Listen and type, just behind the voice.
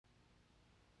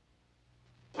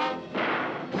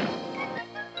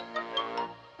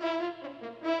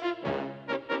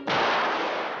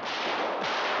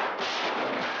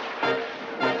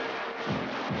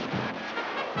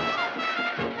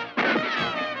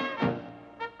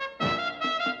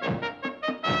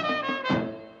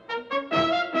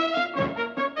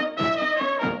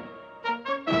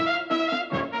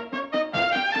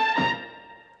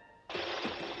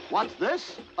What's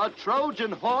this? A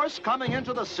Trojan horse coming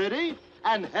into the city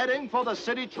and heading for the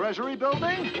city treasury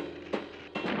building?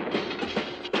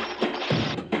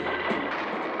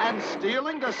 And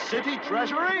stealing the city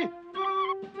treasury?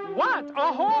 What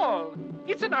a haul!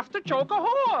 It's enough to choke a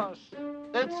horse.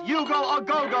 It's Hugo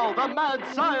A-Go-Go, the mad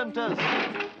scientist.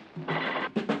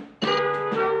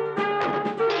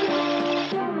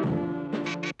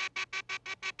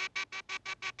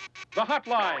 The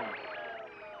hotline.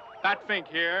 Batfink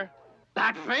here.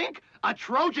 Batfink? A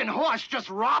Trojan horse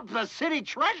just robbed the city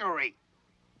treasury.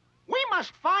 We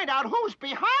must find out who's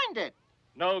behind it.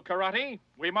 No, Karate.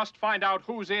 We must find out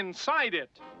who's inside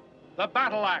it. The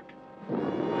battle act.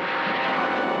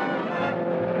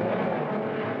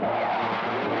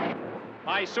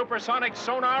 My supersonic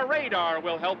sonar radar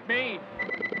will help me.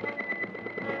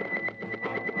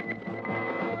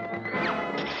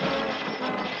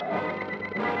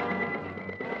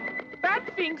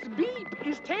 Batfink's beep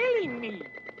is tailing me,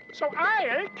 so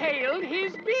I'll tail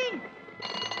his beep.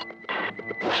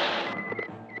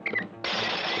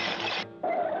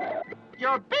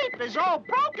 Your beep is all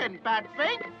broken,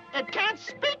 Batfink. It can't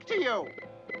speak to you.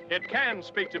 It can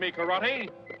speak to me, Karate,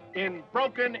 in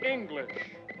broken English.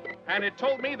 And it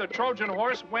told me the Trojan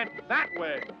horse went that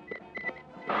way.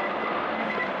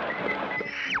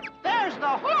 There's the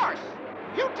horse.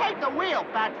 You take the wheel,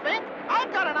 Batfink.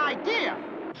 I've got an idea.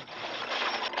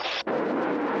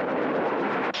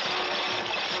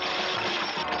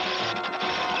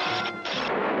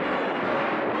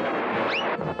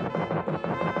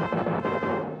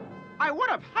 I would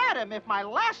have had him if my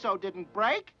lasso didn't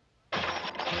break.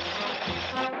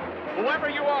 Whoever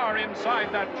you are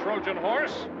inside that Trojan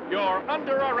horse, you're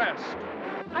under arrest.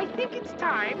 I think it's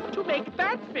time to make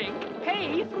Batfink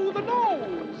pay through the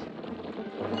nose.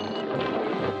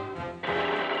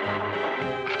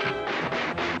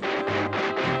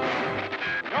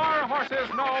 Your horse's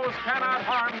nose cannot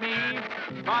harm me.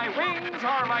 My wings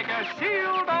are like a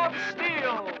shield of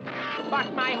steel.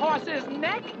 But my horse's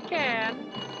neck can.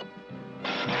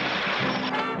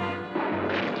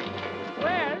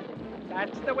 Well,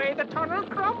 that's the way the tunnel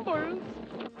crumbles.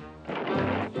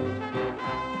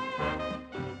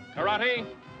 Karate,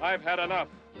 I've had enough.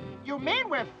 You mean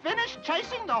we're finished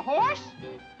chasing the horse?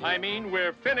 I mean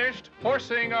we're finished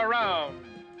horsing around.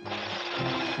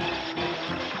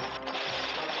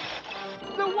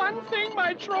 The one thing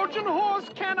my Trojan horse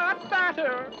cannot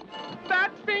batter,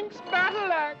 Batfink's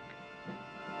battle act.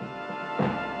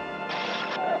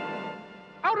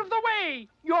 Out of the way!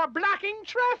 You're blocking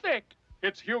traffic!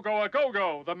 It's Hugo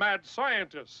A-Go-Go, the mad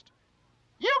scientist.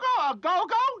 Hugo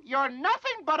A-Go-Go, you're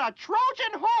nothing but a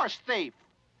Trojan horse thief.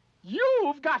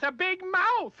 You've got a big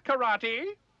mouth,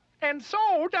 Karate. And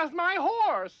so does my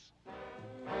horse.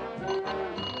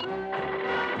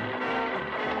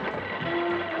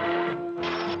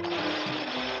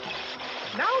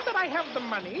 Now that I have the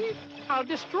money, I'll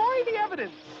destroy the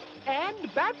evidence. And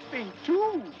Batfink,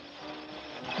 too.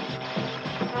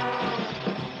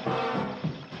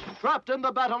 Trapped in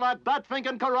the battle act, Batfink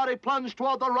and Karate plunge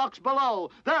toward the rocks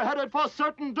below. They're headed for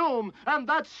certain doom, and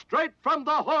that's straight from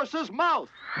the horse's mouth.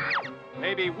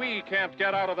 Maybe we can't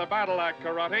get out of the battle act,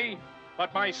 Karate,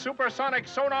 but my supersonic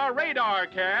sonar radar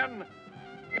can.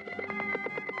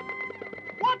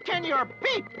 What can your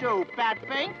beep do,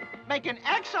 Batfink? Make an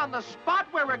X on the spot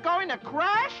where we're going to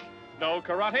crash? No,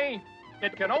 Karate.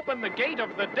 It can open the gate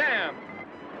of the dam.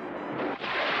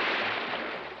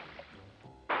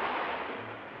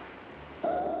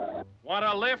 Want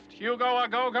a lift, Hugo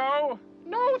A-Go-Go?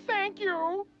 No, thank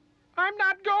you. I'm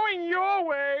not going your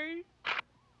way.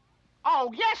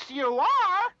 Oh, yes, you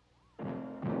are.